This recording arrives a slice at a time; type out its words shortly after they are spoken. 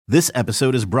This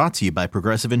episode is brought to you by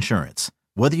Progressive Insurance.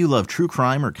 Whether you love true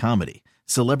crime or comedy,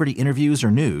 celebrity interviews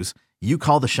or news, you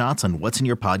call the shots on what's in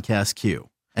your podcast queue.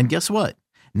 And guess what?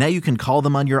 Now you can call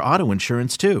them on your auto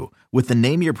insurance too with the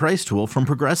Name Your Price tool from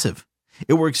Progressive.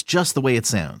 It works just the way it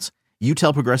sounds. You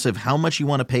tell Progressive how much you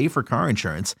want to pay for car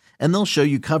insurance, and they'll show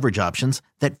you coverage options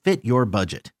that fit your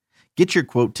budget. Get your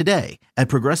quote today at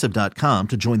Progressive.com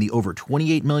to join the over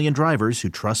 28 million drivers who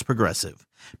trust Progressive.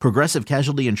 Progressive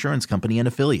Casualty Insurance Company and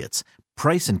Affiliates.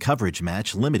 Price and coverage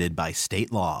match limited by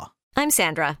state law. I'm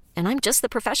Sandra, and I'm just the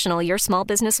professional your small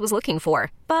business was looking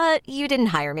for. But you didn't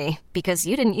hire me because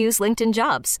you didn't use LinkedIn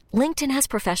Jobs. LinkedIn has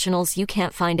professionals you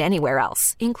can't find anywhere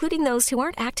else, including those who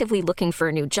aren't actively looking for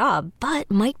a new job, but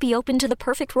might be open to the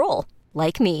perfect role,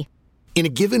 like me. In a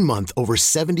given month, over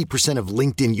 70% of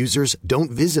LinkedIn users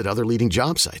don't visit other leading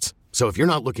job sites. So if you're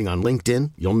not looking on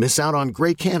LinkedIn, you'll miss out on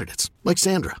great candidates like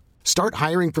Sandra. Start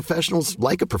hiring professionals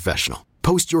like a professional.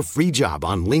 Post your free job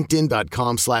on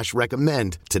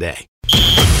linkedin.com/recommend today.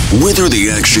 Whether the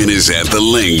action is at the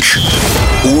link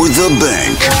or the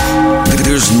bank,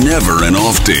 there's never an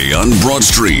off day on Broad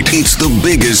Street. It's the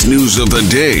biggest news of the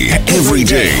day, every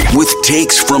day, with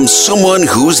takes from someone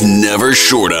who's never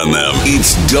short on them.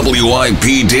 It's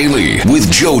WIP Daily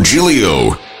with Joe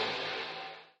Giglio.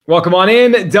 Welcome on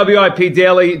in, WIP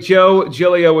Daily. Joe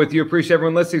Giglio with you. Appreciate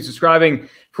everyone listening, subscribing.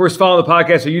 Of course, follow the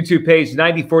podcast or YouTube page,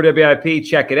 94 WIP.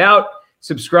 Check it out.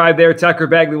 Subscribe there. Tucker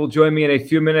Bagley will join me in a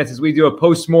few minutes as we do a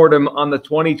postmortem on the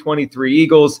 2023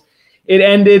 Eagles. It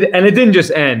ended, and it didn't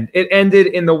just end. It ended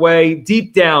in the way,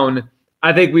 deep down,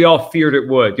 I think we all feared it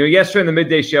would. Yesterday in the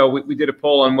midday show, we did a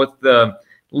poll on what's the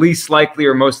least likely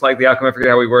or most likely outcome. I forget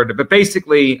how we worded it. But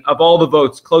basically, of all the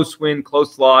votes, close win,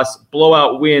 close loss,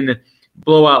 blowout win,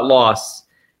 blowout loss,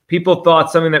 people thought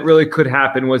something that really could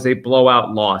happen was a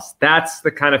blowout loss. That's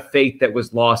the kind of faith that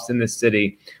was lost in this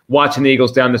city watching the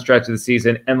Eagles down the stretch of the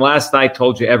season. And last night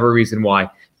told you every reason why.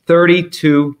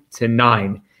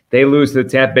 32-9. They lose to the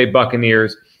Tampa Bay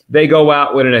Buccaneers. They go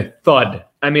out with a thud.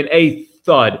 I mean, a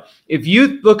thud. If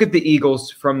you look at the Eagles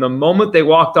from the moment they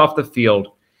walked off the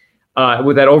field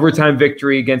with that overtime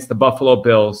victory against the Buffalo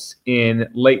Bills in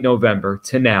late November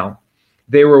to now,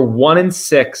 they were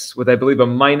 1-6 with, I believe, a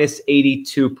minus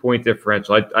 82 point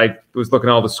differential. I was looking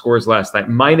at all the scores last night.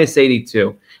 Minus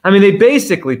 82. I mean, they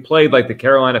basically played like the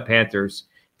Carolina Panthers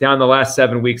down the last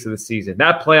 7 weeks of the season.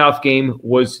 That playoff game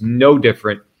was no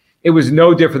different. It was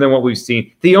no different than what we've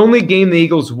seen. The only game the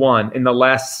Eagles won in the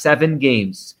last 7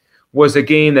 games was a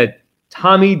game that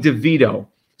Tommy DeVito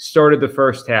started the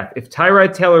first half. If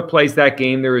Tyrod Taylor plays that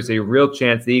game, there is a real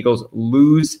chance the Eagles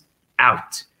lose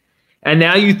out. And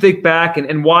now you think back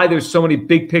and why there's so many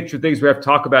big picture things we have to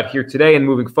talk about here today and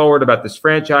moving forward about this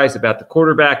franchise, about the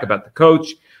quarterback, about the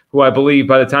coach, who I believe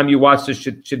by the time you watch this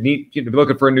should need to be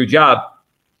looking for a new job.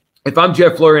 If I'm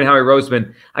Jeff Lurie and Howie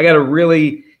Roseman, I got to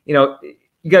really, you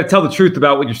got to tell the truth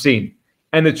about what you're seeing.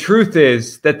 And the truth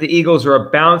is that the Eagles are a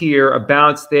bounce here, a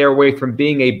bounce there away from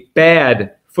being a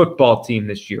bad football team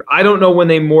this year. I don't know when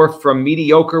they morph from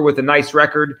mediocre with a nice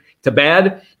record to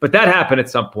bad, but that happened at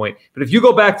some point. But if you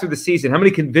go back through the season, how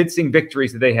many convincing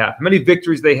victories did they have? How many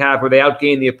victories they have where they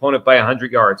outgained the opponent by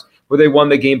 100 yards, where they won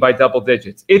the game by double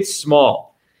digits? It's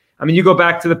small. I mean, you go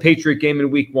back to the Patriot game in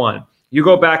week 1. You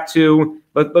go back to,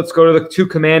 let's go to the 2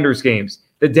 Commanders games,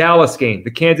 the Dallas game,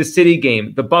 the Kansas City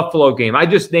game, the Buffalo game. I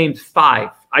just named 5.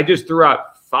 I just threw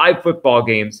out 5 football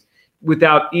games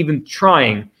without even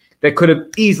trying that could have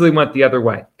easily went the other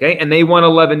way, okay? And they won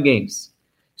 11 games.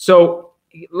 So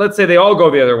let's say they all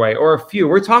go the other way, or a few.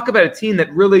 We're talking about a team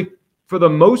that really, for the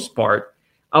most part,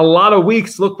 a lot of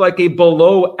weeks looked like a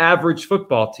below average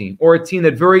football team, or a team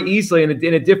that very easily in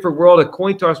a different world, a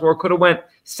coin toss world, could have went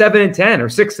 7-10 or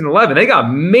 6-11. They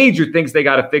got major things they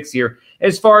got to fix here.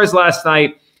 As far as last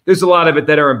night, there's a lot of it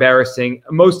that are embarrassing.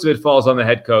 Most of it falls on the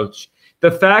head coach.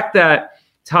 The fact that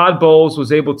Todd Bowles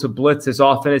was able to blitz as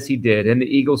often as he did and the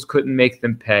Eagles couldn't make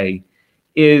them pay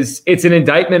it's an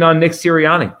indictment on Nick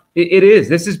Sirianni. It is.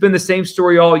 This has been the same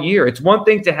story all year. It's one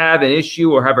thing to have an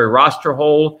issue or have a roster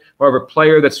hole or have a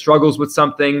player that struggles with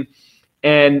something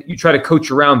and you try to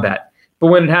coach around that. But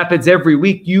when it happens every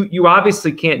week, you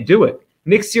obviously can't do it.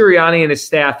 Nick Sirianni and his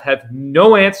staff have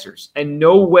no answers and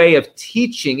no way of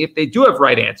teaching, if they do have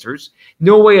right answers,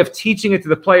 no way of teaching it to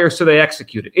the players so they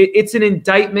execute it. It's an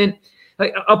indictment.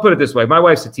 I'll put it this way. My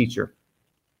wife's a teacher.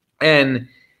 And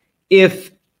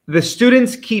if the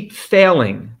students keep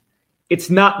failing,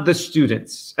 it's not the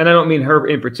students. And I don't mean her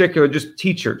in particular, just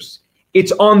teachers.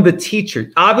 It's on the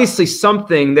teacher. Obviously,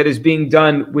 something that is being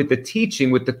done with the teaching,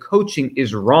 with the coaching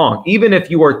is wrong, even if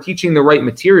you are teaching the right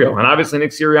material. And obviously,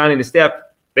 Nick Sirianni and his staff,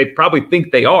 they probably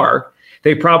think they are.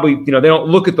 They probably, they don't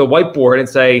look at the whiteboard and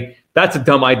say, that's a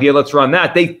dumb idea, let's run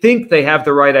that. They think they have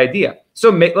the right idea. So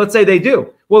let's say they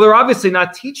do. Well, they're obviously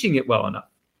not teaching it well enough.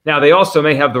 Now, they also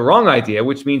may have the wrong idea,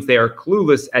 which means they are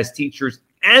clueless as teachers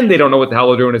and they don't know what the hell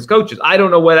they're doing as coaches. I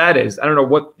don't know what that is. I don't know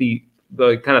what the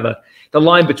kind of the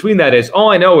line between that is.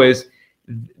 All I know is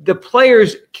the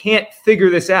players can't figure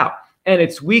this out. And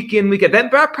it's week in, week out.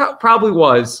 That probably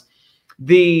was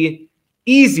the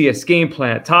easiest game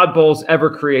plan Todd Bowles ever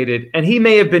created, and he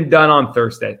may have been done on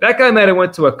Thursday. That guy might have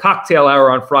went to a cocktail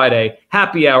hour on Friday,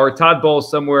 happy hour, Todd Bowles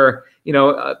somewhere,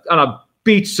 on a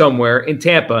beach somewhere in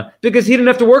Tampa, because he didn't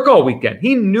have to work all weekend.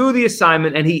 He knew the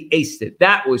assignment and he aced it.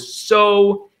 That was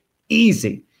so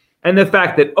easy. And the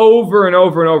fact that over and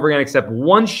over and over again, except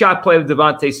one shot play to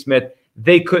Devontae Smith,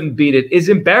 they couldn't beat it is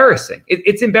embarrassing.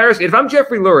 It's embarrassing. If I'm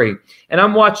Jeffrey Lurie and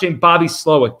I'm watching Bobby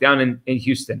Slowick down in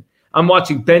Houston, I'm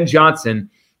watching Ben Johnson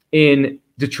in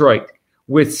Detroit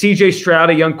with C.J. Stroud,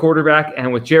 a young quarterback,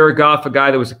 and with Jared Goff, a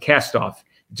guy that was a cast-off,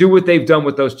 do what they've done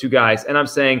with those two guys. And I'm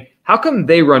saying, how come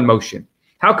they run motion?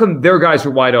 How come their guys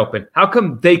are wide open? How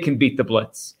come they can beat the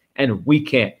blitz and we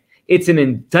can't? It's an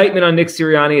indictment on Nick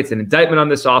Sirianni. It's an indictment on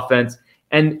this offense.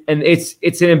 And it's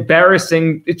just an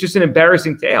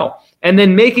embarrassing tale. And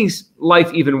then making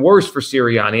life even worse for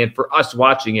Sirianni and for us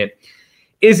watching it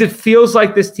is it feels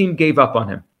like this team gave up on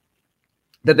him,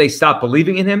 that they stopped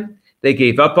believing in him. They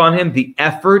gave up on him. The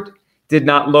effort did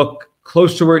not look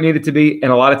close to where it needed to be,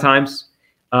 and a lot of times.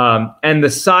 And the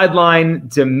sideline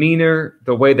demeanor,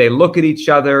 the way they look at each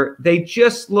other, they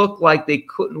just look like they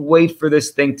couldn't wait for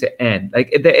this thing to end. Like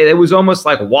it was almost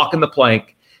like walking the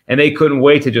plank, and they couldn't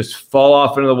wait to just fall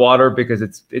off into the water because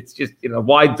it's just,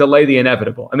 why delay the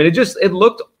inevitable? I mean, it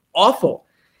looked awful.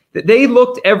 They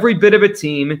looked every bit of a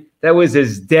team that was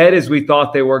as dead as we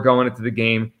thought they were going into the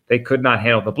game. They could not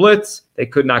handle the blitz. They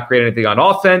could not create anything on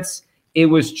offense. It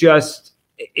was just,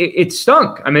 it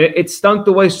stunk. I mean, it stunk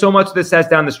the way so much of this has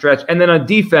down the stretch. And then on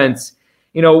defense,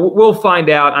 we'll find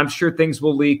out. I'm sure things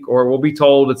will leak or we'll be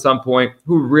told at some point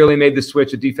who really made the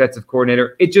switch of defensive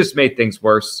coordinator. It just made things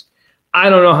worse. I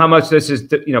don't know how much this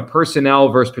is, personnel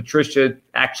versus Patricia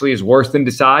actually is worse than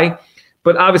Desai.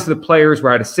 But obviously the players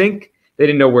were out of sync. They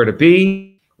didn't know where to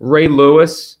be. Ray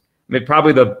Lewis,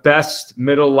 probably the best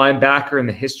middle linebacker in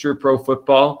the history of pro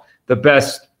football, the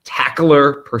best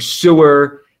tackler,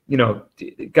 pursuer,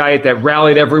 guy that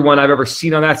rallied everyone I've ever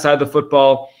seen on that side of the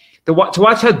football. To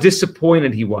watch how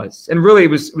disappointed he was. And really, it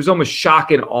was almost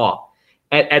shock and awe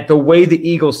at the way the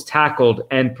Eagles tackled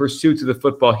and pursued to the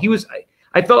football.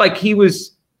 I felt like he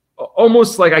was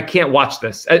almost like, I can't watch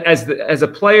this. As a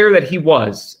player that he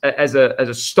was, as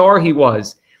a star he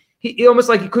was, he almost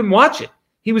like he couldn't watch it.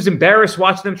 He was embarrassed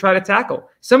watching them try to tackle.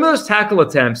 Some of those tackle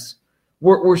attempts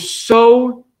were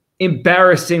so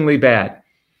embarrassingly bad.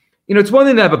 It's one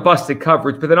thing to have a busted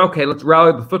coverage, but then, okay, let's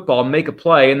rally the football and make a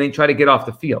play and then try to get off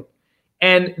the field.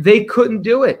 And they couldn't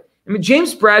do it.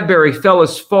 James Bradbury fell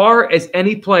as far as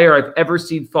any player I've ever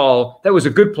seen fall that was a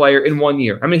good player in 1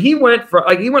 year. It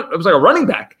was like a running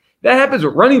back. That happens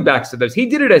with running backs sometimes. He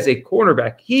did it as a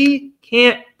cornerback. He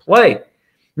can't play.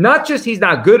 Not just he's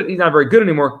not good, he's not very good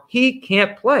anymore. He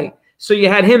can't play. So you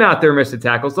had him out there missing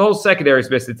tackles. The whole secondary's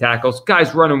missing tackles.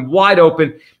 Guys running wide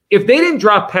open. If they didn't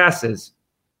drop passes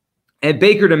and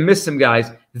Baker to miss some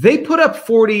guys, they put up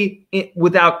 40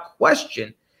 without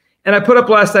question. And I put up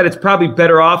last night, it's probably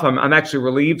better off. I'm actually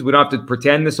relieved. We don't have to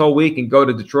pretend this whole week and go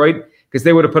to Detroit because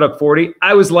they would have put up 40.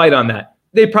 I was light on that.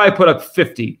 They probably put up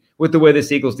 50 with the way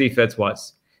this Eagles defense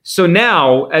was. So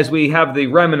now, as we have the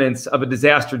remnants of a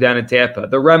disaster down in Tampa,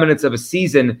 the remnants of a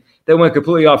season that went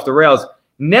completely off the rails,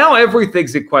 now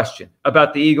everything's in question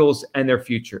about the Eagles and their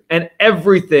future. And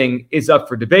everything is up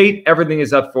for debate. Everything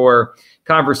is up for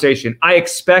conversation. I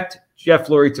expect Jeff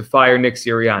Lurie to fire Nick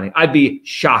Sirianni. I'd be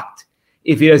shocked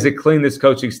if he doesn't clean this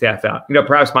coaching staff out.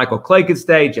 Perhaps Michael Clay could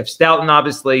stay. Jeff Stoughton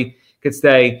obviously could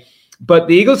stay. But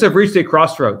the Eagles have reached a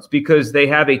crossroads because they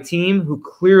have a team who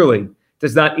clearly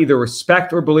does not either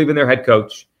respect or believe in their head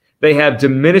coach. They have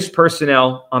diminished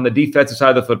personnel on the defensive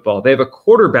side of the football. They have a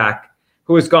quarterback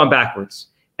who has gone backwards.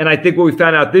 And I think what we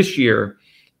found out this year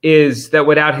is that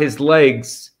without his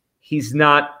legs, he's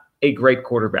not a great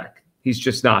quarterback. He's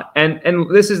just not. And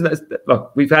this is,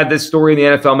 look, we've had this story in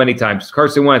the NFL many times.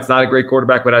 Carson Wentz, not a great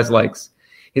quarterback, but has legs.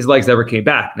 His legs never came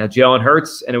back. Now, Jalen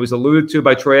Hurts, and it was alluded to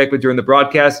by Troy Aikman during the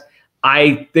broadcast,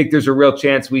 I think there's a real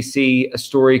chance we see a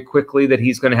story quickly that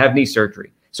he's going to have knee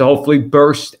surgery. So hopefully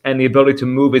burst and the ability to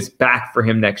move is back for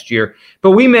him next year.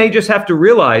 But we may just have to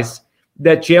realize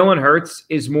that Jalen Hurts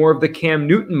is more of the Cam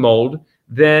Newton mold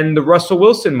than the Russell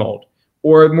Wilson mold,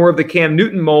 or more of the Cam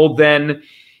Newton mold than,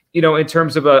 in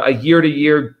terms of a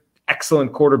year-to-year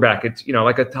excellent quarterback. It's,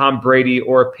 like a Tom Brady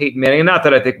or a Peyton Manning. And not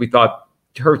that I think we thought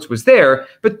Hurts was there,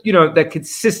 but, that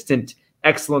consistent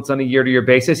excellence on a year-to-year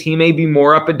basis. He may be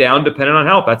more up and down depending on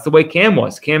health. That's the way Cam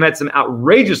was. Cam had some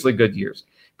outrageously good years,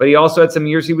 but he also had some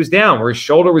years he was down where his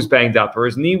shoulder was banged up or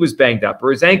his knee was banged up or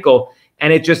his ankle,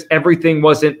 and it just everything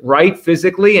wasn't right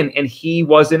physically, and he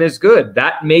wasn't as good.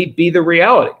 That may be the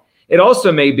reality. It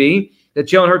also may be that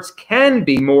Jalen Hurts can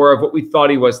be more of what we thought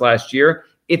he was last year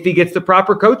if he gets the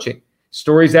proper coaching.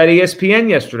 Stories at ESPN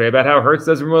yesterday about how Hurts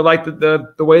doesn't really like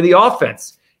the way the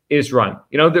offense is run.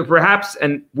 That perhaps,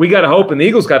 and we got to hope, and the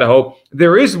Eagles got to hope,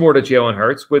 there is more to Jalen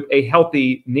Hurts with a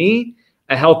healthy knee,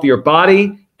 a healthier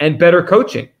body, and better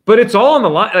coaching. But it's all on the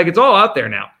line. Like, it's all out there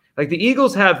now. Like, the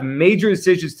Eagles have major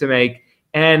decisions to make,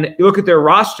 and you look at their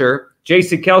roster.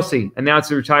 Jason Kelce announced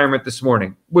his retirement this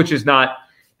morning, which is not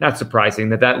surprising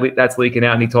that's leaking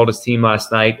out, and he told his team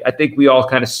last night. I think we all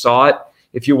kind of saw it.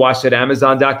 If you watched that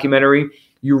Amazon documentary,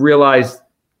 you realized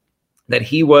that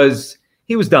he was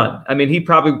done. I mean, he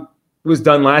probably was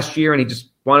done last year, and he just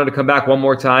wanted to come back one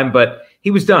more time, but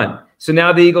he was done. So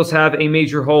now the Eagles have a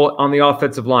major hole on the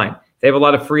offensive line. They have a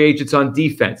lot of free agents on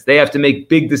defense. They have to make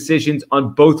big decisions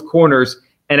on both corners,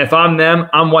 and if I'm them,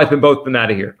 I'm wiping both of them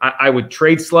out of here. I would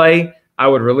trade Slay, I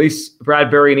would release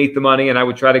Bradbury and eat the money, and I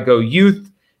would try to go youth,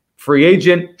 free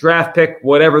agent, draft pick,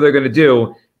 whatever they're going to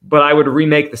do, but I would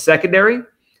remake the secondary.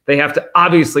 They have to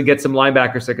obviously get some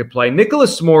linebackers that could play.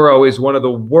 Nicholas Morrow is one of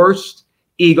the worst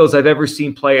Eagles I've ever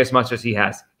seen play as much as he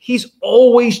has. He's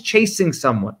always chasing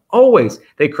someone, always.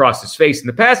 They cross his face in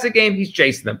the passing game, he's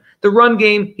chasing them. The run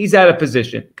game, he's out of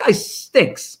position. Guy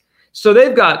stinks. So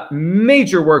they've got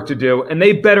major work to do, and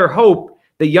they better hope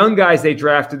the young guys they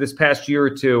drafted this past year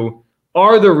or two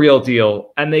are the real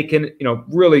deal, and they can,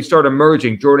 really start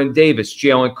emerging. Jordan Davis,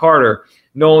 Jalen Carter,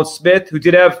 Nolan Smith, who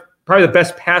did have probably the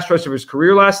best pass rush of his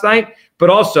career last night, but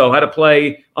also had to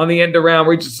play on the end around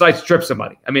where he just decides to trip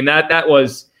somebody. I mean, that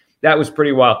was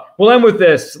pretty wild. We'll end with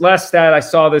this. Last stat, I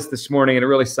saw this morning, and it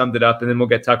really summed it up, and then we'll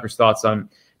get Tucker's thoughts on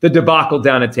the debacle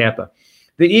down in Tampa.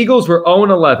 The Eagles were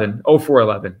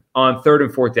 0-4-11 on third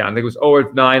and fourth down. I think it was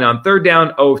 0-9 on third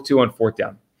down, 0-2 on fourth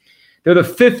down. They're the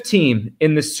fifth team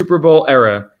in the Super Bowl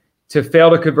era to fail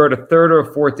to convert a third or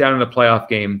a fourth down in a playoff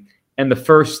game, and the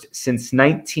first since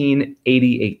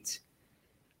 1988.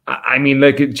 I mean,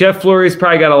 Jeff Fleury's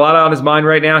probably got a lot on his mind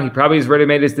right now. He probably has already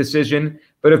made his decision.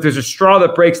 But if there's a straw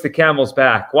that breaks the camel's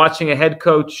back, watching a head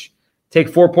coach take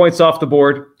 4 points off the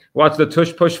board, watch the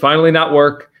tush-push finally not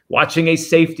work, watching a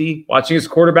safety, watching his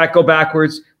quarterback go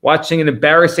backwards, watching an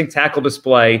embarrassing tackle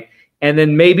display, and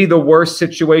then maybe the worst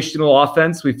situational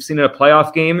offense we've seen in a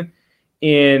playoff game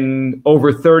in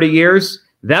over 30 years,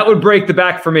 that would break the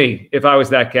back for me if I was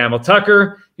that camel.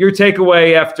 Tucker, your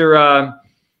takeaway after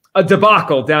a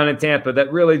debacle down in Tampa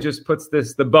that really just puts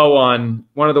the bow on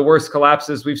one of the worst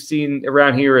collapses we've seen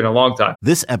around here in a long time.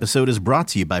 This episode is brought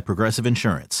to you by Progressive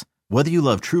Insurance. Whether you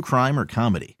love true crime or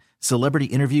comedy, celebrity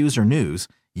interviews or news,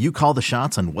 you call the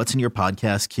shots on what's in your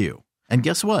podcast queue. And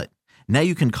guess what? Now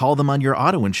you can call them on your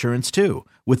auto insurance too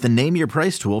with the Name Your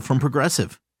Price tool from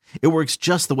Progressive. It works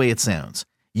just the way it sounds.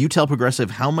 You tell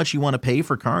Progressive how much you want to pay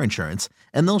for car insurance,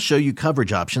 and they'll show you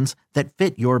coverage options that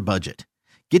fit your budget.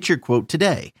 Get your quote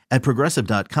today at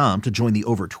Progressive.com to join the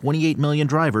over 28 million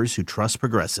drivers who trust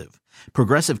Progressive.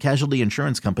 Progressive Casualty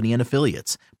Insurance Company and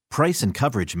Affiliates. Price and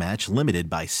coverage match limited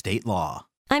by state law.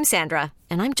 I'm Sandra,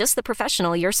 and I'm just the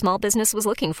professional your small business was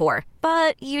looking for.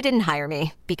 But you didn't hire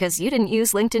me because you didn't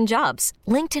use LinkedIn Jobs.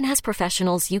 LinkedIn has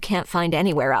professionals you can't find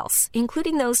anywhere else,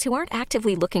 including those who aren't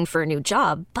actively looking for a new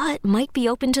job, but might be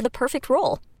open to the perfect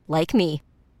role, like me.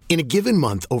 In a given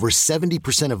month, over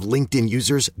 70% of LinkedIn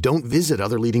users don't visit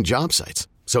other leading job sites.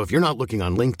 So if you're not looking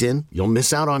on LinkedIn, you'll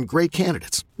miss out on great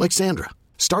candidates like Sandra.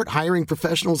 Start hiring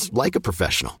professionals like a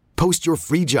professional. Post your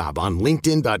free job on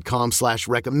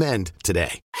linkedin.com/recommend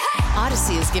today.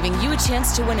 Odyssey is giving you a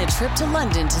chance to win a trip to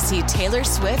London to see Taylor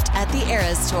Swift at the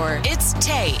Eras Tour. It's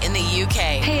Tay in the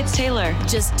UK. Hey, it's Taylor.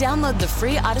 Just download the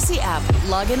free Odyssey app,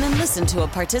 log in and listen to a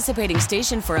participating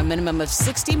station for a minimum of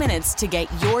 60 minutes to get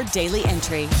your daily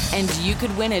entry. And you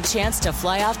could win a chance to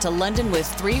fly off to London with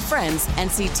 3 friends and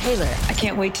see Taylor. I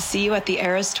can't wait to see you at the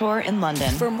Eras Tour in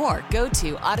London. For more, go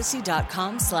to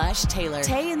odyssey.com/Taylor.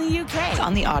 Tay in the UK. It's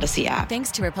on the Odyssey app.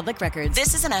 Thanks to Republic Records.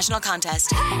 This is a national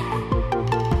contest.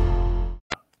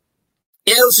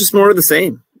 Yeah, it was just more of the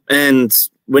same. And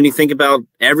when you think about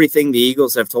everything the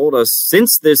Eagles have told us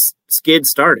since this skid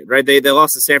started, right? They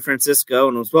lost to San Francisco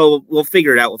and it was, well, we'll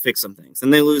figure it out. We'll fix some things.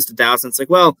 And they lose to Dallas. And it's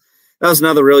like, well, that was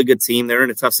another really good team. They're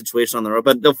in a tough situation on the road,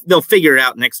 but they'll figure it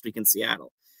out next week in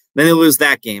Seattle. Then they lose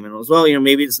that game. And it was, well,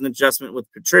 maybe it's an adjustment with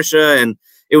Patricia and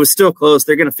it was still close.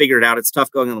 They're going to figure it out. It's tough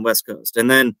going on the West Coast.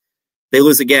 And then they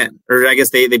lose again. Or I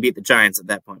guess they beat the Giants at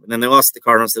that point. But then they lost to the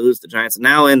Cardinals. They lose to the Giants. And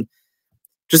now, and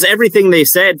just everything they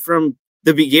said from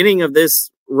the beginning of this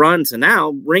run to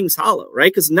now rings hollow,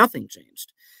 right? Because nothing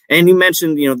changed. And you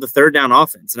mentioned, the third down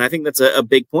offense. And I think that's a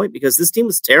big point because this team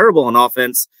was terrible on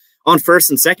offense on first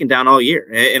and second down all year.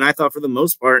 And I thought for the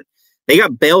most part, they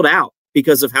got bailed out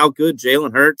because of how good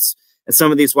Jalen Hurts and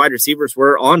some of these wide receivers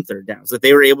were on third downs, that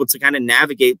they were able to kind of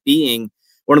navigate being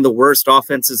one of the worst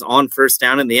offenses on first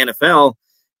down in the NFL.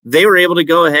 They were able to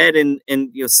go ahead and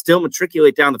still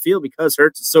matriculate down the field because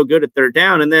Hurts is so good at third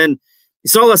down. And then you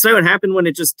saw last night what happened when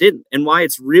it just didn't, and why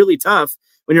it's really tough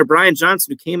when you're Brian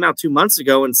Johnson, who came out 2 months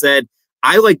ago and said,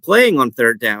 I like playing on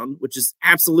third down, which is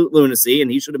absolute lunacy,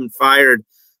 and he should have been fired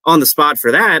on the spot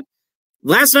for that.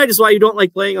 Last night is why you don't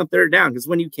like playing on third down, because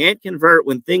when you can't convert,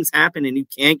 when things happen and you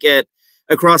can't get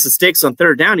across the sticks on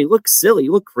third down, you look silly,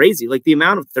 you look crazy. Like the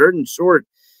amount of third and short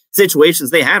situations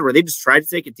they had where they just tried to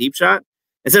take a deep shot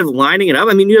instead of lining it up.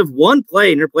 I mean, you have one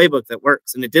play in your playbook that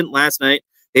works, and it didn't last night.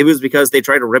 Maybe it was because they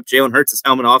tried to rip Jalen Hurts'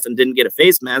 helmet off and didn't get a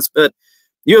face mask, but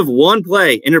you have one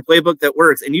play in your playbook that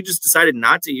works, and you just decided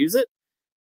not to use it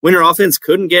when your offense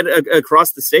couldn't get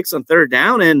across the sticks on third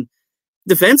down. And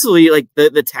defensively, like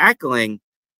the tackling,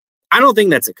 I don't think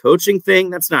that's a coaching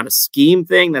thing. That's not a scheme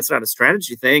thing. That's not a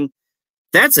strategy thing.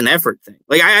 That's an effort thing.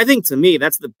 Like, I think to me,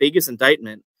 that's the biggest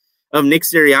indictment of Nick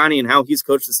Sirianni and how he's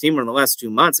coached this team in the last 2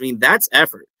 months. I mean, that's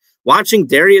effort. Watching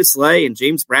Darius Slay and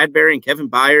James Bradbury and Kevin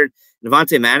Byard and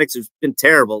Devontae Maddox, who's been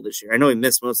terrible this year. I know he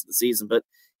missed most of the season, but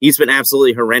he's been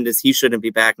absolutely horrendous. He shouldn't be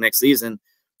back next season.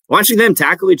 Watching them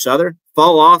tackle each other,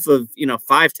 fall off of,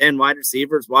 5'10" wide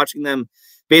receivers, watching them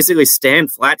basically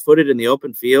stand flat-footed in the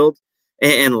open field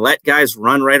and let guys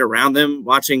run right around them,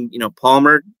 watching,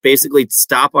 Palmer basically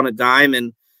stop on a dime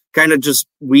and kind of just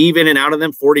weave in and out of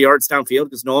them 40 yards downfield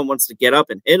because no one wants to get up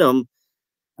and hit them.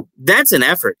 That's an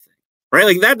effort thing, right?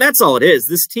 Like that's all it is.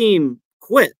 This team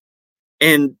quit.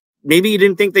 And maybe you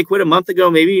didn't think they quit a month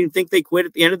ago. Maybe you didn't think they quit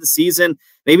at the end of the season.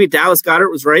 Maybe Dallas Goedert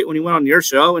was right when he went on your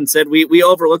show and said, we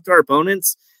overlooked our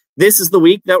opponents. This is the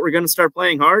week that we're going to start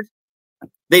playing hard.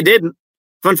 They didn't.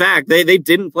 Fun fact, they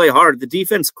didn't play hard. The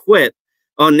defense quit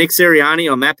on Nick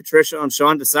Sirianni, on Matt Patricia, on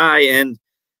Sean Desai. And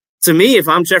to me, if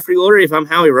I'm Jeffrey Lurie, if I'm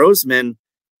Howie Roseman,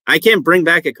 I can't bring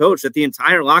back a coach that the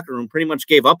entire locker room pretty much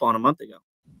gave up on a month ago.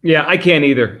 Yeah, I can't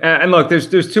either. And look, there's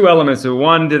two elements.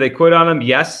 One, do they quit on him?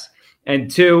 Yes.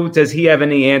 And two, does he have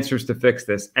any answers to fix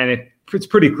this? And it's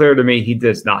pretty clear to me he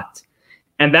does not.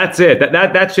 And that's it.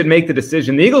 That should make the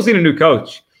decision. The Eagles need a new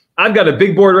coach. I've got a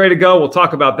big board ready to go. We'll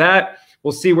talk about that.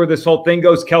 We'll see where this whole thing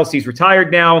goes. Kelsey's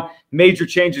retired now. Major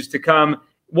changes to come.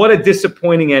 What a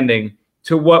disappointing ending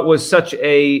to what was such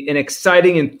an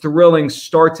exciting and thrilling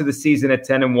start to the season at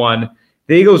 10-1.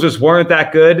 The Eagles just weren't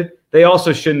that good. They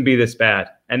also shouldn't be this bad.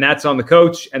 And that's on the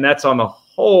coach, and that's on the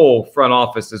whole front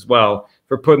office as well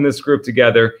for putting this group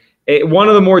together. One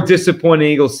of the more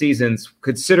disappointing Eagles seasons,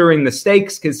 considering the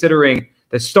stakes, considering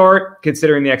the start,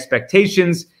 considering the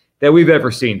expectations that we've ever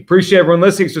seen. Appreciate everyone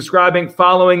listening, subscribing,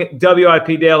 following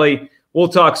WIP Daily. We'll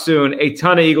talk soon. A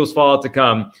ton of Eagles fallout to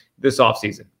come this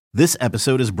offseason. This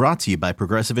episode is brought to you by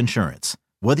Progressive Insurance.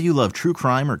 Whether you love true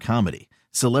crime or comedy,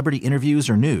 celebrity interviews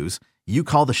or news, you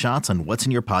call the shots on what's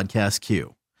in your podcast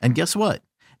queue. And guess what?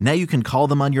 Now you can call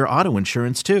them on your auto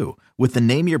insurance too with the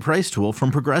Name Your Price tool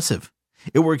from Progressive.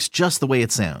 It works just the way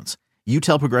it sounds. You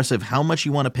tell Progressive how much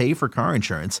you want to pay for car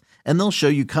insurance, and they'll show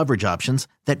you coverage options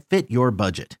that fit your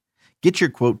budget. Get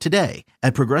your quote today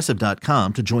at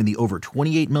Progressive.com to join the over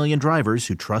 28 million drivers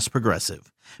who trust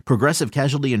Progressive. Progressive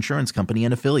Casualty Insurance Company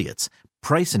and Affiliates.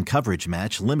 Price and coverage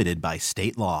match limited by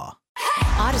state law.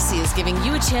 Odyssey is giving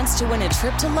you a chance to win a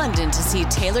trip to London to see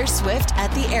Taylor Swift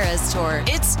at the Eras Tour.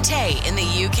 It's Tay in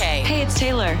the UK. Hey, it's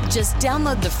Taylor. Just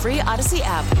download the free Odyssey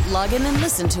app, log in and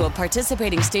listen to a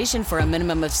participating station for a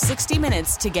minimum of 60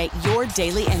 minutes to get your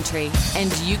daily entry.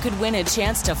 And you could win a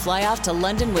chance to fly off to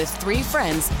London with 3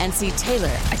 friends and see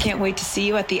Taylor. I can't wait to see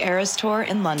you at the Eras Tour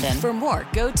in London. For more,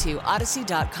 go to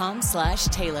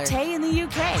odyssey.com/Taylor. Tay in the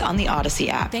UK. On the Odyssey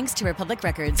app. Thanks to Republic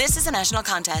Records. This is a national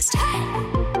contest.